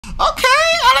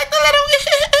I like the little.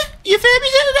 You feel me?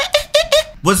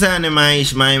 What's happening, man?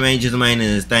 It's my man, just man,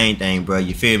 this thing, bro.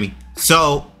 You feel me?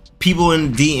 So people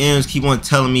in the DMs keep on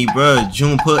telling me, bro,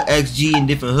 June put XG in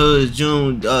different hoods.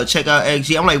 June, check out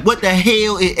XG. I'm like, what the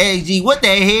hell is XG? What the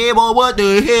hell, boy? What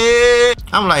the hell?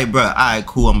 I'm like, bro, alright,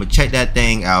 cool. I'm gonna check that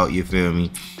thing out. You feel me?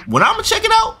 When I'm gonna check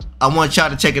it out, I want y'all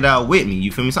to check it out with me.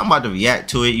 You feel me? So I'm about to react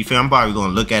to it. You feel me? I'm probably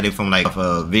gonna look at it from like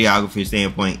a videography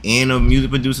standpoint and a music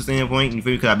producer standpoint. You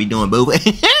feel me? Because I be doing both.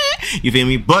 You feel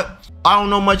me? But I don't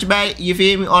know much about it. You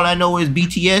feel me? All I know is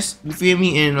BTS. You feel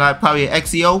me? And like probably an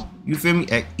XEO. You feel me?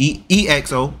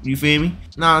 EXO. You feel me?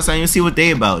 Know what I'm saying? You see what they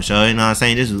about, y'all. You know what I'm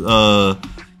saying? This is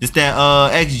that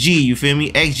XG. You feel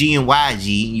me? XG and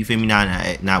YG. You feel me? Not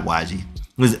YG. It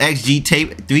was XG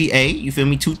tape 3A. You feel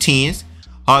me? 2 10s.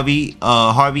 Harvey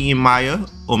and Maya.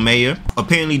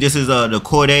 Apparently this is the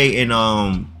Corday and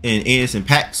Innocent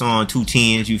Packs on 2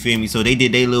 10s. You feel me? So they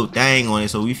did their little thing on it.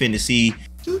 So we finna see.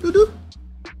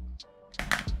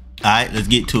 Alright, let's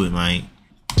get to it, man.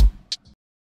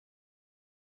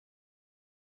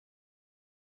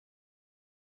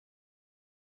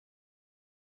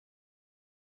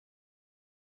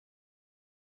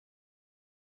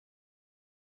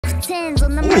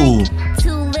 Ooh.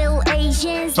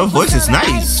 Her voice is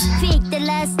nice.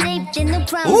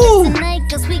 Ooh.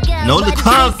 No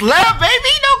crumbs left,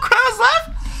 baby. No crumbs left.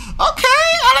 Okay,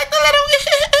 I like the little.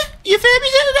 You feel me?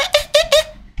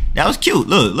 That was cute.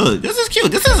 Look. This is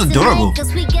cute. This is adorable. Ooh,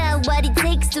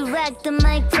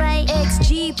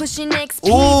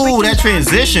 that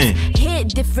transition.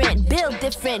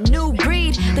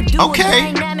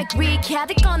 Okay.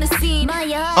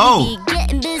 Oh.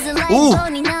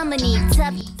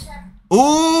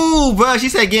 Ooh, bro. She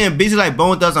said getting busy like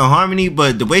Bone Thugs and Harmony,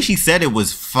 but the way she said it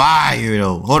was fire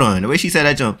though. Hold on. The way she said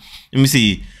that jump. Let me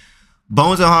see.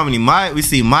 Bones and Harmony. We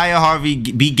see Maya Harvey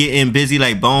be getting busy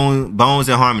like Bones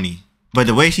and Harmony. But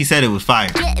the way she said it was fire.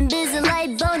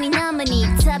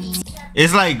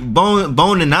 It's like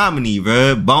Bone and Nominee,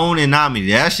 bro. Bone and Nominee.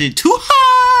 That shit too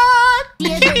hard.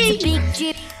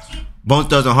 Bones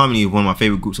Thugs and Harmony is one of my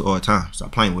favorite groups of all time.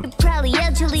 Stop playing with it.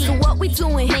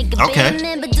 Okay.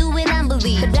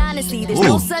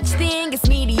 Ooh.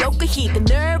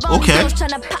 Okay.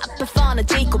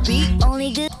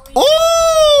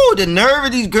 Ooh, the nerve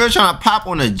of these girls trying to pop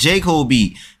on a J. Cole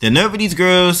beat. The nerve of these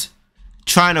girls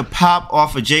trying to pop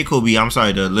off a J. Cole beat. I'm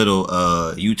sorry, the little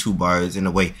YouTube bar is in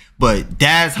the way. But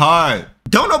that's hard.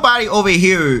 Don't nobody over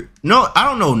here. No, I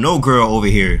don't know no girl over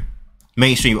here.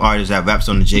 Mainstream artist that raps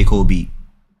on the J. Cole beat.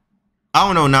 I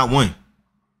don't know not one.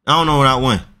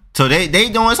 So they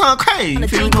doing something crazy. You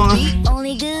feel me?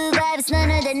 Only good vibes,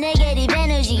 none of the negative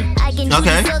energy. I can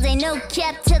okay. So they know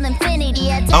cap till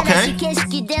infinity. Okay.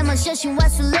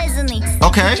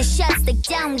 Okay.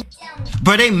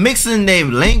 Bro, they mixing their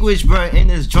language, bro, in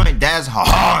this joint. That's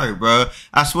hard, bro.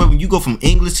 I swear, when you go from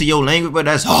English to your language, bro,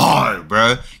 that's hard,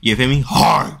 bro. You feel me?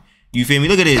 Hard. You feel me?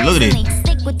 Look at it. Look at it.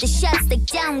 Stick with the shots like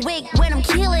John Wick when I'm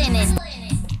killing it.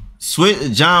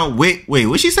 Switch John Wick. Wait,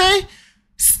 what she say?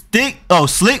 Slick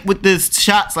with the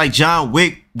shots like John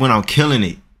Wick when I'm killing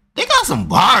it. They got some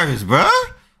bars, bro.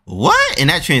 What? And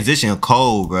that transition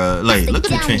cold, bro. Like, look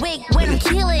at the transition.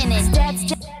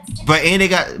 But and they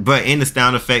got, and the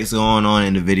sound effects going on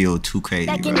in the video too crazy,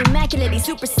 bro.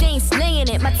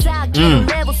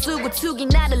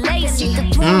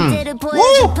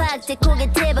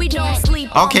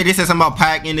 Okay, they said something about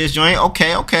pack in this joint.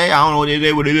 Okay. I don't know what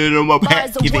they did about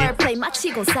pack.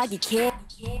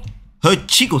 Her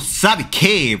chico sabi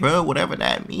K, bro. Whatever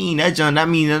that mean. That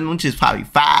means that just probably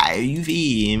 5. You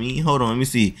feel me? Hold on, let me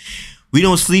see. We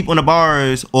don't sleep on the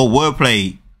bars or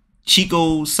wordplay.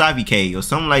 Chico Savi K or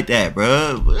something like that,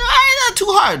 bro. Not too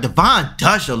hard. Devon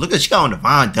Dutch, though. Look at she got on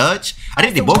Devon Dutch. I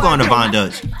think they both got on Devon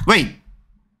Dutch. Wait.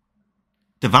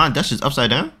 Devon Dutch is upside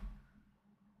down?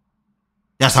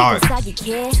 That's hard. Where'd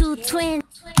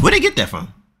they get that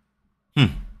from?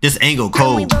 This angle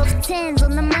cold.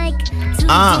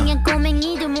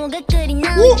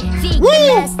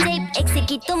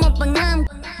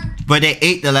 But they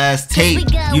ate the last tape.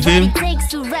 You feel me?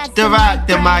 The rock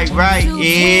the mic right.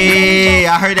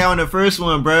 Yeah, I heard that on the first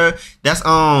one, bro. That's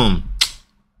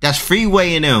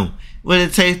Freeway in them. What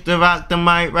it takes to rock the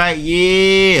mic right?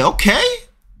 Yeah, okay.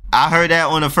 I heard that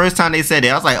on the first time they said it.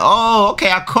 I was like, oh,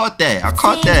 okay, I caught that.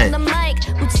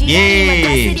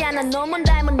 Yeah.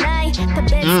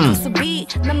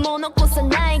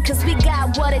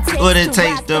 What it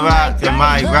takes to rock the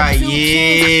mic right?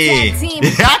 Yeah.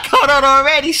 I caught it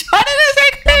already. Shut it.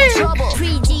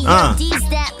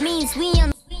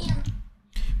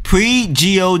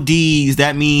 Pre-GODs,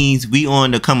 that means we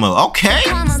on the come up. Okay.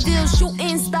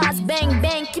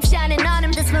 keep shining on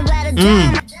him. This one ride or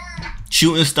die.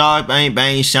 Shooting star, bang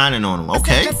bang, shining on him.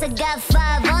 Okay. Okay.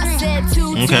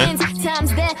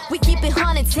 Times that we keep it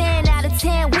 10 out of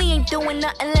 10. We ain't doing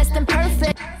nothing less than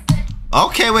perfect.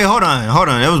 Okay, wait, hold on.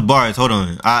 That was bars. Hold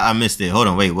on, I missed it. Hold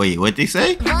on, wait. What they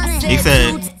say? He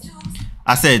said,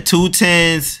 I said 2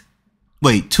 10s.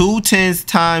 Wait, 2 10s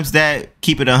times that,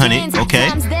 keep it 100.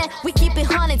 Okay. We keep it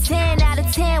 10 out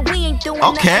of 10. We ain't doing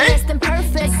nothing Okay. less than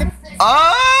perfect.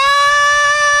 Oh.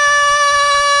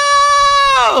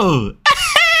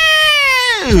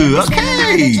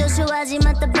 Okay.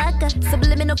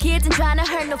 Subliminal kids and trying to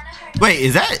hurt no. Wait,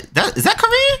 is that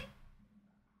Korean?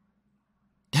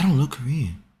 That don't look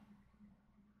Korean.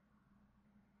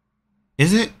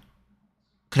 Is it?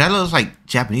 Cause that looks like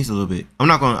Japanese a little bit. I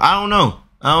don't know.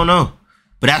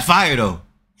 But that's fire though.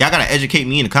 Y'all gotta educate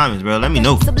me in the comments, bro. Let me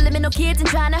know. Subliminal kids and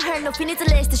trying to hurt no feelings to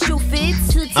less the shoe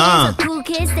fits. Cool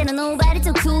kids, they don't know nobody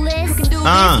too clueless. Who can do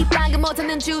this? Keep banging more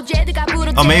than you,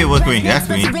 oh, maybe it was green. That's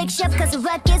green.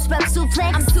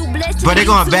 But they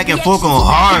going back and forth on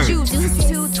hard.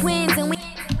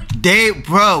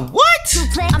 Bro, what?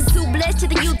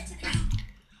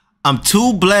 I'm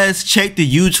too blessed. Check the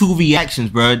YouTube reactions,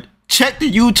 bro. Check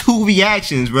the YouTube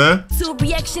reactions, bro.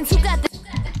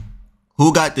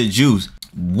 Who got the juice?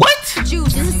 What?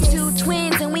 Juice. 2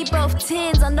 twins and we both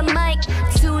 10s on the mic.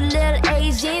 2 little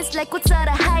Asians, like what's all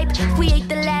the hype? We ate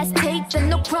the last tape, then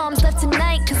no problems left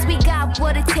tonight. Cause we got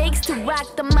what it takes to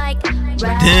rock the mic.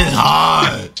 Right. This is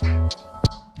hard.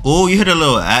 Oh, you heard a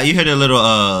little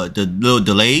the little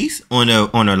delays on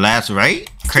the last right?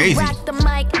 Crazy. Rock the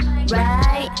mic.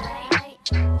 Right.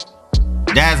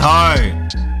 That's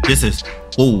hard. This is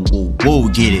whoa,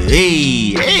 get it.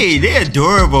 Hey, they're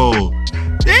adorable.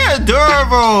 They're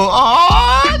adorable.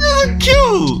 Oh, this is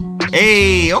cute.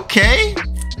 Hey, okay.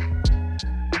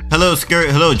 Hello, skirt.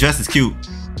 Hello, dress is cute.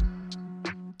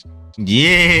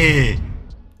 Yeah.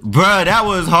 Bruh, that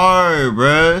was hard,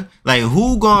 bruh. Like,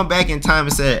 who going back in time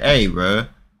and said, hey, bruh,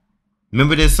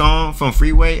 remember this song from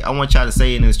Freeway? I want y'all to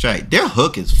say it in this track. Their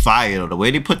hook is fire, though. The way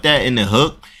they put that in the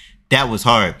hook, that was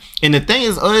hard. And the thing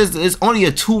is, it's only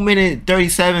a 2-minute,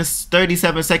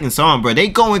 37-second song, bruh. They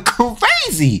going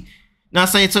crazy. You know what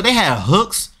I'm saying? So they had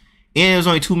hooks, and it was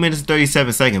only 2 minutes and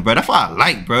 37 seconds, bro. That's what I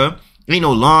like, bro. Ain't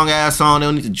no long ass song. They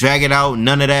don't need to drag it out.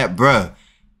 None of that, bro.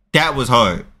 That was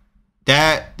hard.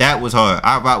 That was hard.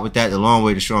 I rock with that the long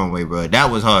way, the strong way, bro.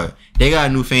 That was hard. They got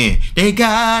a new fan. They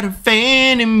got a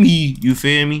fan in me. You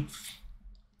feel me?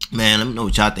 Man, let me know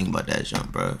what y'all think about that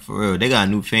jump, bro. For real. They got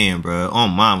a new fan, bro.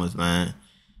 On mamas, man.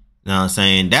 You know what I'm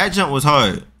saying? That jump was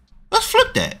hard. Let's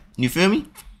flip that. You feel me?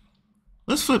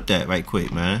 Let's flip that right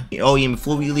quick, man. Oh yeah,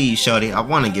 before we leave, shawty, I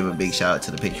want to give a big shout out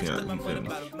to the Patreons, you feel me?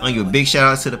 I want to give a big shout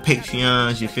out to the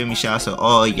Patreons, you feel me? Shout out to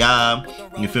all y'all,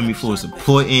 you feel me, for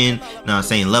supporting, you know what I'm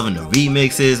saying, loving the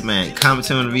remixes, man,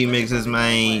 commenting on the remixes,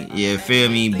 man, you feel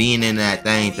me, being in that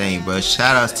thing, bro.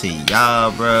 Shout outs to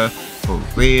y'all, bro, for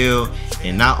real.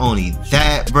 And not only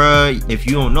that, bro, if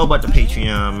you don't know about the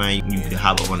Patreon, man, you can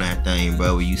hop up on that thing,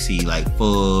 bro, where you see like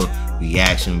full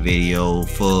reaction video,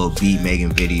 full beat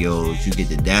making videos. You get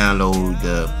to download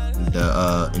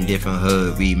the Indifferent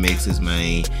Hood remixes,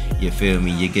 man. You feel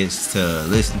me? You get to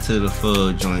listen to the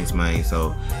full joints, man.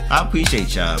 So I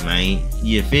appreciate y'all, man.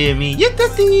 You feel me?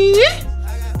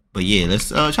 But yeah, let's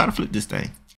try to flip this thing.